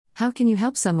How can you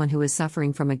help someone who is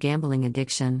suffering from a gambling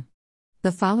addiction?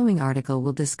 The following article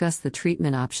will discuss the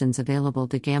treatment options available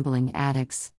to gambling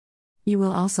addicts. You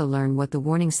will also learn what the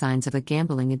warning signs of a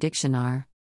gambling addiction are.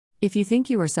 If you think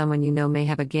you or someone you know may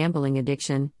have a gambling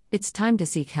addiction, it's time to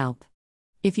seek help.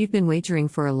 If you've been wagering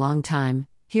for a long time,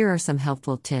 here are some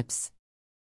helpful tips.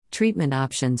 Treatment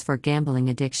options for gambling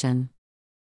addiction.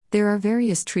 There are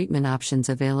various treatment options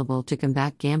available to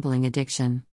combat gambling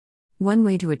addiction. One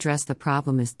way to address the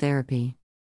problem is therapy.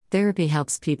 Therapy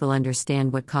helps people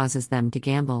understand what causes them to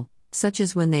gamble, such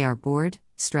as when they are bored,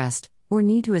 stressed, or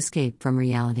need to escape from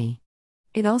reality.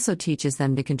 It also teaches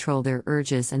them to control their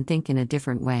urges and think in a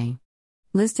different way.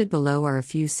 Listed below are a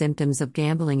few symptoms of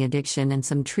gambling addiction and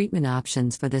some treatment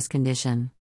options for this condition.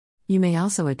 You may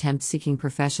also attempt seeking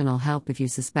professional help if you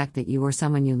suspect that you or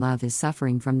someone you love is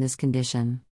suffering from this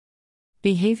condition.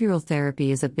 Behavioral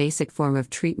therapy is a basic form of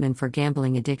treatment for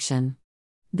gambling addiction.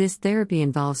 This therapy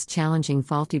involves challenging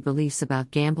faulty beliefs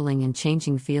about gambling and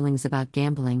changing feelings about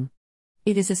gambling.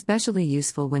 It is especially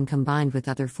useful when combined with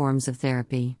other forms of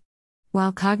therapy.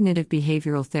 While cognitive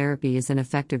behavioral therapy is an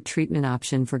effective treatment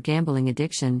option for gambling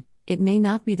addiction, it may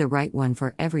not be the right one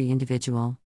for every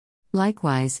individual.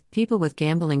 Likewise, people with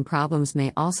gambling problems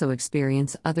may also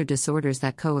experience other disorders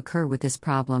that co-occur with this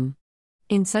problem.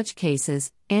 In such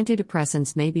cases,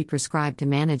 antidepressants may be prescribed to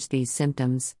manage these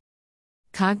symptoms.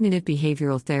 Cognitive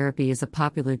behavioral therapy is a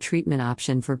popular treatment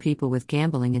option for people with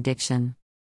gambling addiction.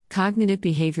 Cognitive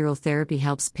behavioral therapy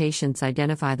helps patients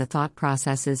identify the thought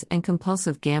processes and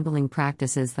compulsive gambling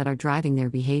practices that are driving their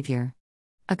behavior.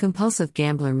 A compulsive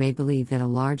gambler may believe that a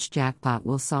large jackpot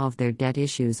will solve their debt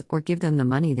issues or give them the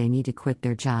money they need to quit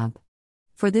their job.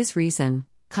 For this reason,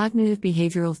 cognitive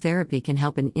behavioral therapy can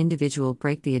help an individual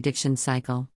break the addiction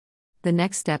cycle. The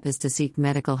next step is to seek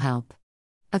medical help.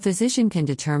 A physician can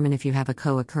determine if you have a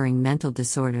co-occurring mental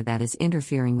disorder that is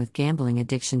interfering with gambling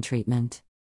addiction treatment.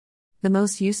 The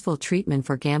most useful treatment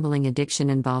for gambling addiction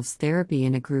involves therapy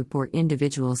in a group or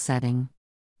individual setting.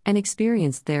 An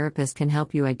experienced therapist can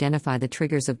help you identify the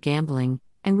triggers of gambling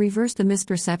and reverse the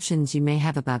misperceptions you may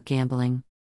have about gambling.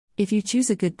 If you choose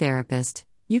a good therapist,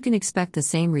 you can expect the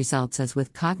same results as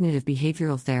with cognitive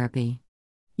behavioral therapy.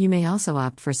 You may also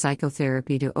opt for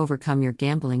psychotherapy to overcome your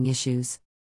gambling issues.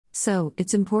 So,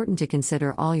 it's important to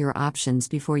consider all your options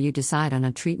before you decide on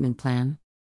a treatment plan.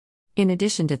 In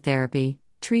addition to therapy,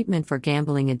 treatment for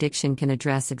gambling addiction can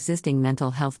address existing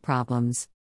mental health problems.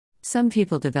 Some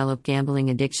people develop gambling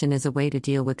addiction as a way to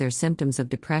deal with their symptoms of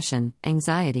depression,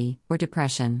 anxiety, or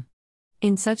depression.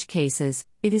 In such cases,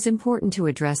 it is important to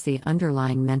address the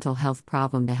underlying mental health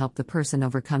problem to help the person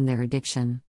overcome their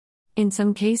addiction. In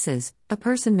some cases, a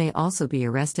person may also be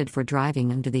arrested for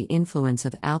driving under the influence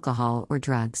of alcohol or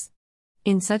drugs.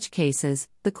 In such cases,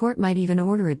 the court might even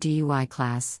order a DUI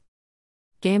class.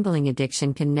 Gambling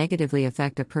addiction can negatively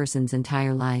affect a person's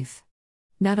entire life.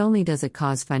 Not only does it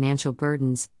cause financial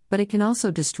burdens, but it can also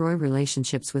destroy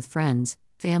relationships with friends,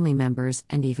 family members,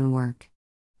 and even work.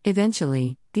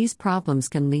 Eventually, these problems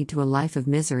can lead to a life of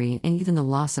misery and even the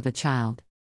loss of a child.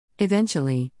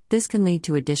 Eventually, this can lead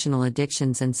to additional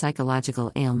addictions and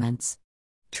psychological ailments.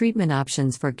 Treatment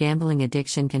options for gambling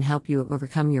addiction can help you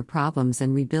overcome your problems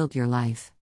and rebuild your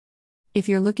life. If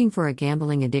you're looking for a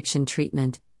gambling addiction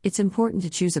treatment, it's important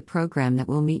to choose a program that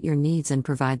will meet your needs and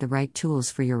provide the right tools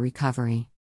for your recovery.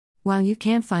 While you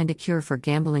can't find a cure for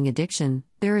gambling addiction,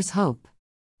 there is hope.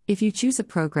 If you choose a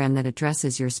program that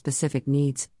addresses your specific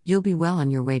needs, you'll be well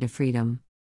on your way to freedom.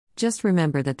 Just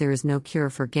remember that there is no cure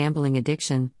for gambling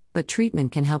addiction, but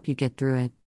treatment can help you get through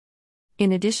it.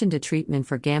 In addition to treatment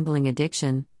for gambling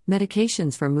addiction,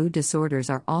 medications for mood disorders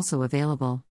are also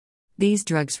available. These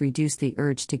drugs reduce the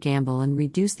urge to gamble and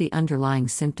reduce the underlying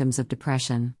symptoms of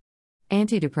depression.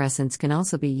 Antidepressants can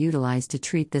also be utilized to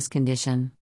treat this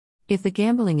condition. If the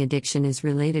gambling addiction is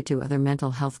related to other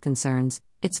mental health concerns,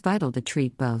 it's vital to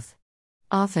treat both.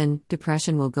 Often,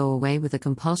 depression will go away with a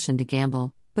compulsion to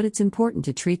gamble, but it's important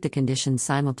to treat the condition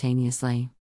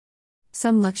simultaneously.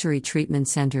 Some luxury treatment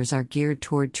centers are geared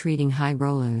toward treating high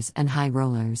rollers and high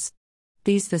rollers.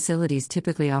 These facilities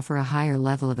typically offer a higher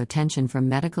level of attention from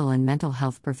medical and mental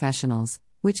health professionals,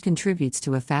 which contributes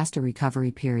to a faster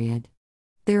recovery period.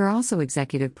 There are also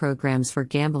executive programs for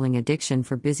gambling addiction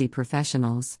for busy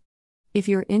professionals. If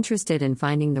you're interested in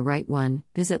finding the right one,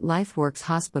 visit LifeWorks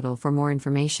Hospital for more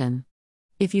information.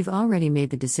 If you've already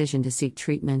made the decision to seek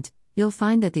treatment, you'll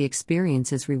find that the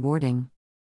experience is rewarding.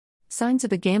 Signs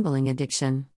of a gambling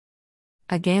addiction.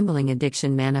 A gambling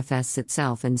addiction manifests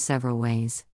itself in several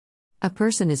ways. A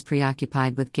person is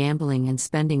preoccupied with gambling and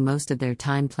spending most of their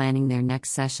time planning their next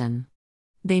session.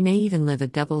 They may even live a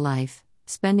double life,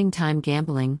 spending time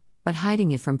gambling, but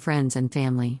hiding it from friends and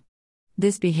family.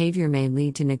 This behavior may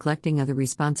lead to neglecting other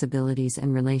responsibilities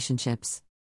and relationships.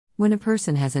 When a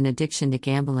person has an addiction to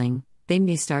gambling, they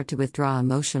may start to withdraw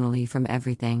emotionally from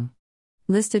everything.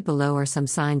 Listed below are some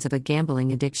signs of a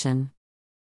gambling addiction.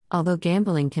 Although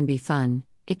gambling can be fun,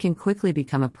 it can quickly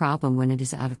become a problem when it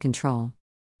is out of control.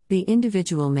 The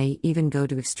individual may even go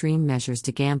to extreme measures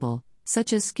to gamble,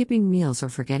 such as skipping meals or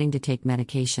forgetting to take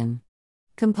medication.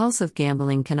 Compulsive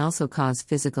gambling can also cause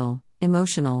physical,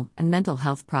 emotional, and mental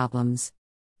health problems.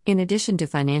 In addition to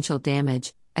financial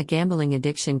damage, a gambling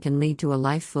addiction can lead to a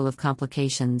life full of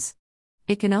complications.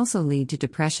 It can also lead to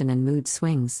depression and mood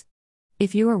swings.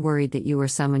 If you are worried that you or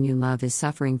someone you love is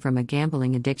suffering from a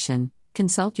gambling addiction,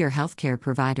 consult your healthcare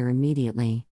provider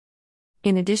immediately.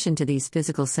 In addition to these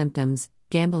physical symptoms,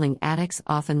 gambling addicts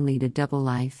often lead a double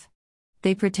life.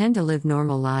 They pretend to live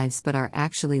normal lives but are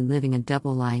actually living a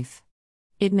double life.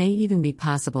 It may even be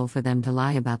possible for them to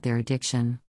lie about their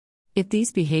addiction. If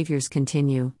these behaviors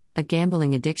continue, a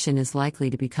gambling addiction is likely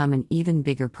to become an even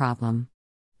bigger problem.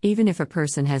 Even if a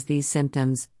person has these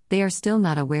symptoms, they are still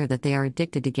not aware that they are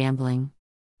addicted to gambling.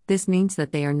 This means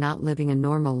that they are not living a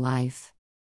normal life.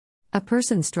 A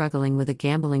person struggling with a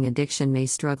gambling addiction may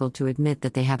struggle to admit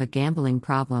that they have a gambling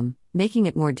problem, making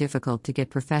it more difficult to get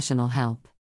professional help.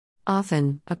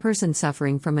 Often, a person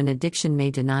suffering from an addiction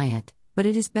may deny it, but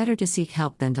it is better to seek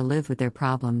help than to live with their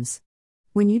problems.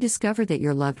 When you discover that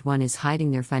your loved one is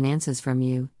hiding their finances from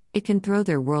you, it can throw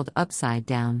their world upside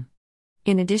down.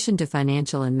 In addition to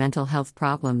financial and mental health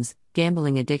problems,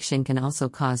 gambling addiction can also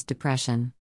cause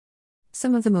depression.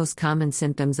 Some of the most common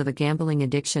symptoms of a gambling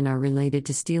addiction are related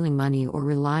to stealing money or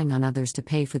relying on others to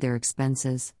pay for their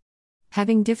expenses.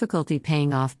 Having difficulty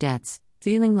paying off debts,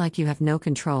 feeling like you have no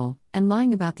control, and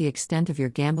lying about the extent of your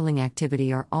gambling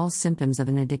activity are all symptoms of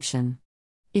an addiction.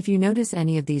 If you notice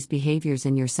any of these behaviors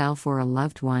in yourself or a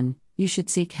loved one, you should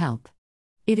seek help.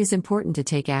 It is important to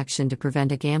take action to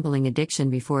prevent a gambling addiction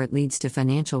before it leads to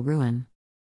financial ruin.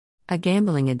 A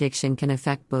gambling addiction can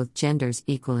affect both genders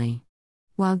equally.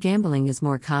 While gambling is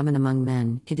more common among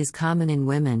men, it is common in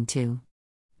women too.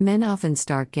 Men often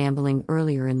start gambling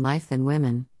earlier in life than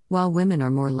women, while women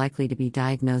are more likely to be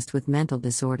diagnosed with mental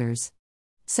disorders.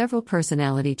 Several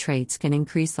personality traits can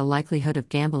increase the likelihood of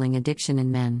gambling addiction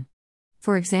in men.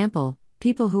 For example,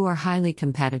 people who are highly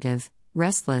competitive,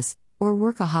 restless, or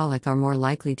workaholic are more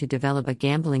likely to develop a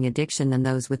gambling addiction than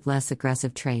those with less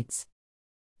aggressive traits.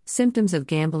 Symptoms of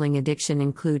gambling addiction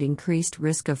include increased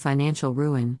risk of financial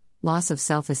ruin, loss of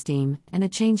self-esteem, and a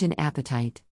change in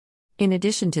appetite. In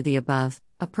addition to the above,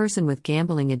 a person with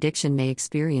gambling addiction may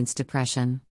experience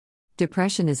depression.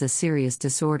 Depression is a serious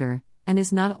disorder, and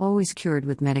is not always cured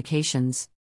with medications.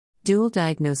 Dual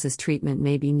diagnosis treatment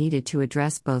may be needed to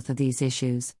address both of these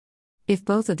issues. If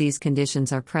both of these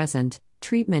conditions are present,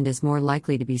 treatment is more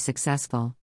likely to be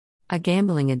successful. A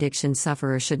gambling addiction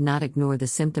sufferer should not ignore the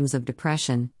symptoms of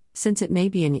depression, since it may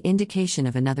be an indication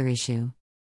of another issue.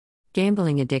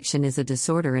 Gambling addiction is a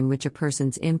disorder in which a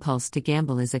person's impulse to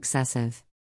gamble is excessive.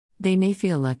 They may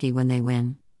feel lucky when they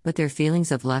win, but their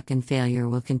feelings of luck and failure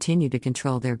will continue to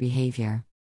control their behavior.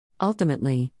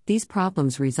 Ultimately, these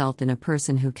problems result in a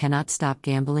person who cannot stop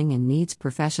gambling and needs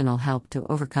professional help to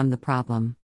overcome the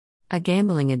problem. A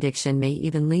gambling addiction may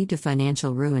even lead to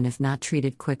financial ruin if not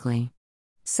treated quickly.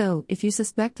 So, if you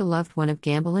suspect a loved one of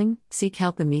gambling, seek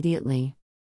help immediately.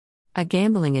 A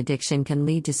gambling addiction can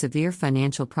lead to severe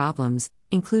financial problems,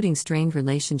 including strained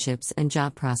relationships and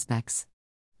job prospects.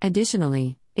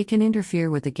 Additionally, it can interfere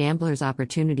with the gambler's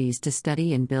opportunities to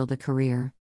study and build a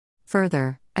career.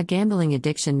 Further, a gambling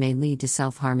addiction may lead to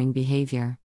self-harming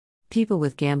behavior. People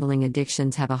with gambling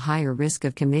addictions have a higher risk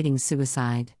of committing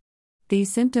suicide.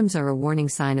 These symptoms are a warning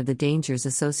sign of the dangers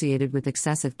associated with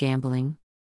excessive gambling.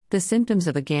 The symptoms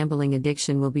of a gambling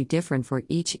addiction will be different for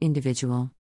each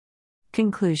individual.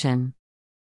 Conclusion: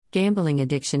 gambling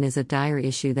addiction is a dire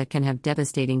issue that can have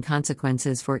devastating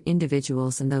consequences for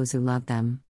individuals and those who love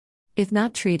them. If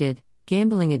not treated,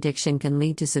 gambling addiction can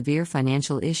lead to severe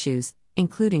financial issues,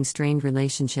 including strained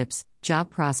relationships, job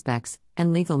prospects,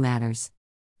 and legal matters.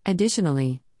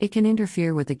 Additionally, it can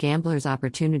interfere with the gambler's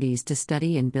opportunities to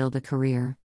study and build a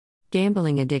career.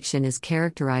 Gambling addiction is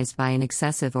characterized by an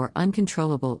excessive or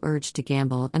uncontrollable urge to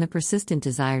gamble and a persistent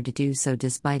desire to do so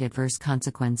despite adverse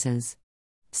consequences.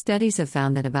 Studies have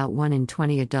found that about 1 in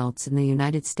 20 adults in the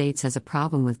United States has a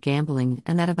problem with gambling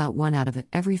and that about 1 out of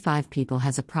every 5 people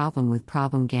has a problem with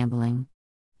problem gambling.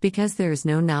 Because there is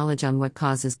no knowledge on what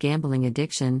causes gambling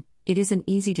addiction, it isn't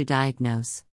easy to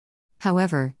diagnose.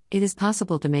 However, it is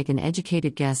possible to make an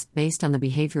educated guess based on the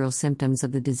behavioral symptoms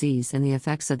of the disease and the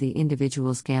effects of the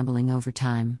individual's gambling over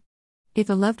time. If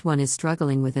a loved one is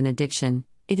struggling with an addiction,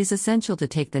 it is essential to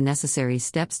take the necessary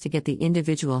steps to get the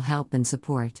individual help and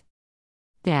support.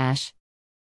 Dash.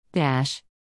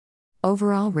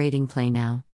 Overall rating. Play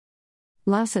now.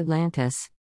 Los Atlantis.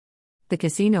 The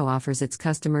casino offers its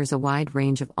customers a wide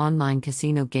range of online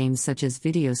casino games such as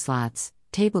video slots,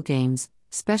 table games,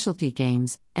 specialty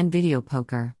games, and video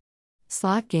poker.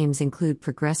 Slot games include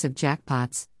progressive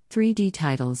jackpots, 3D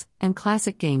titles, and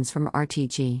classic games from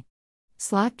RTG.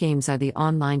 Slot games are the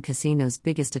online casino's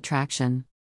biggest attraction.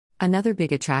 Another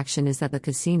big attraction is that the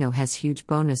casino has huge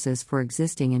bonuses for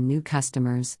existing and new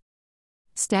customers.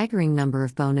 Staggering number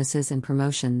of bonuses and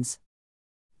promotions.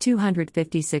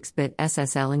 256-bit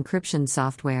SSL encryption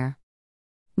software.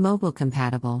 Mobile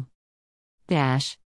compatible. Dash.